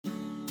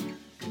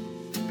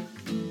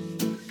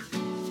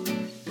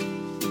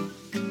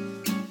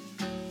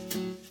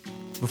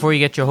Before you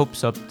get your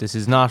hopes up, this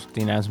is not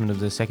the announcement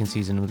of the second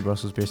season of the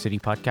Brussels Beer City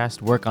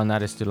podcast. Work on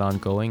that is still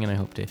ongoing, and I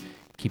hope to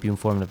keep you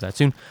informed of that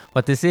soon.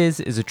 What this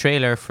is a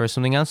trailer for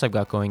something else I've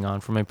got going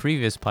on for my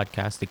previous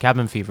podcast, the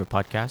Cabin Fever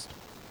podcast,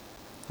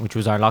 which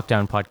was our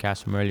lockdown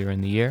podcast from earlier in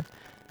the year.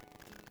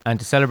 And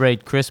to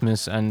celebrate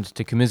Christmas and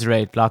to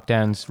commiserate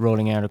lockdowns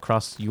rolling out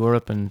across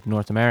Europe and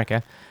North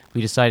America,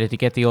 we decided to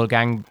get the old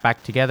gang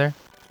back together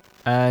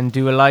and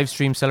do a live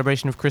stream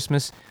celebration of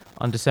Christmas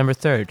on December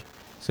 3rd.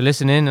 So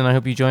listen in, and I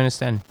hope you join us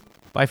then.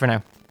 Bye for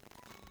now.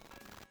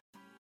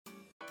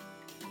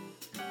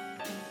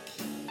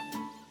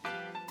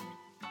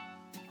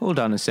 Hold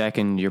on a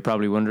second, you're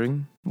probably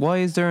wondering, why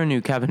is there a new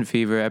Cabin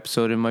Fever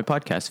episode in my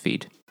podcast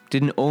feed?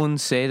 Didn't Owen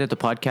say that the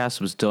podcast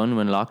was done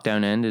when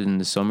lockdown ended in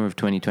the summer of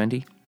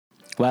 2020?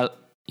 Well,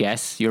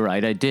 yes, you're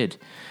right, I did.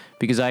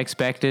 Because I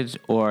expected,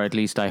 or at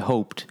least I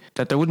hoped,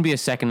 that there wouldn't be a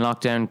second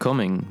lockdown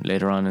coming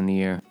later on in the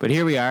year. But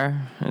here we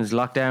are, as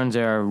lockdowns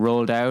are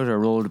rolled out or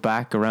rolled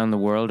back around the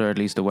world, or at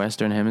least the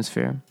Western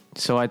Hemisphere.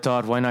 So I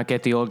thought, why not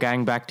get the old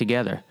gang back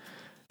together?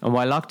 And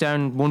while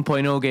Lockdown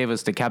 1.0 gave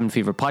us the Cabin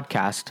Fever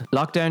podcast,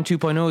 Lockdown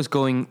 2.0 is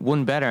going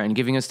one better and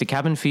giving us the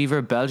Cabin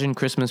Fever Belgian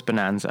Christmas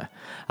Bonanza,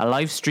 a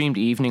live-streamed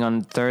evening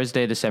on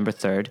Thursday, December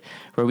 3rd,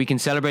 where we can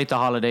celebrate the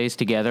holidays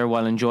together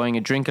while enjoying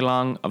a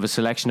drink-along of a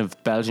selection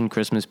of Belgian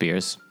Christmas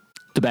beers.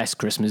 The best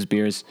Christmas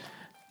beers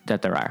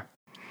that there are.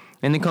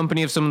 In the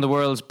company of some of the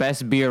world's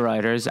best beer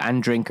writers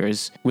and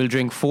drinkers, we'll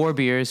drink 4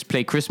 beers,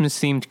 play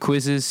Christmas-themed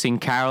quizzes, sing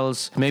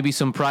carols, maybe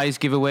some prize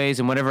giveaways,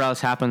 and whatever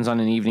else happens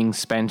on an evening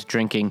spent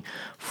drinking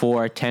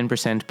 4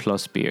 10%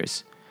 plus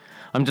beers.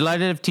 I'm delighted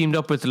to have teamed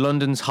up with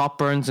London's Hop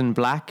Burns and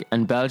Black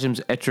and Belgium's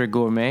Etre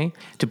Gourmet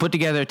to put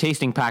together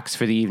tasting packs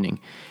for the evening.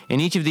 In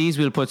each of these,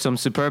 we'll put some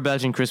superb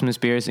Belgian Christmas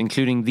beers,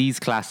 including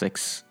these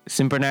classics: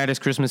 Sint-Bernardus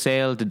Christmas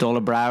Ale, De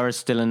Dolle Brouwers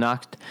Stille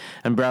Nacht,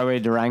 and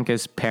Brouwerij de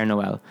Ranke's Père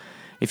Noël.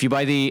 If you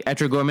buy the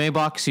Etre Gourmet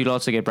box, you'll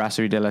also get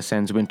Brasserie de la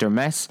Seine's Winter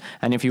Mess.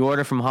 And if you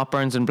order from Hop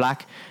Burns and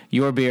Black,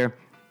 your beer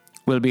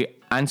will be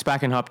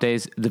Ansbach and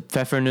Hopday's The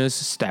Pfeffernuss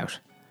Stout.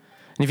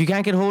 And if you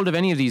can't get hold of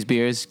any of these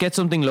beers, get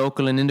something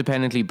local and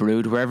independently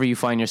brewed wherever you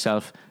find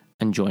yourself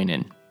and join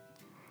in.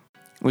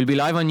 We'll be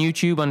live on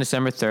YouTube on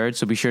December 3rd,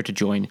 so be sure to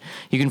join.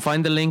 You can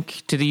find the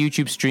link to the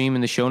YouTube stream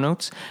in the show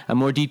notes, and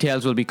more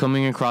details will be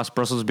coming across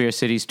Brussels Beer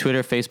City's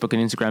Twitter, Facebook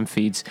and Instagram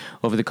feeds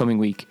over the coming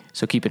week,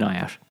 so keep an eye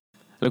out.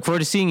 I look forward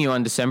to seeing you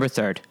on December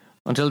 3rd.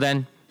 Until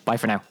then, bye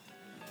for now.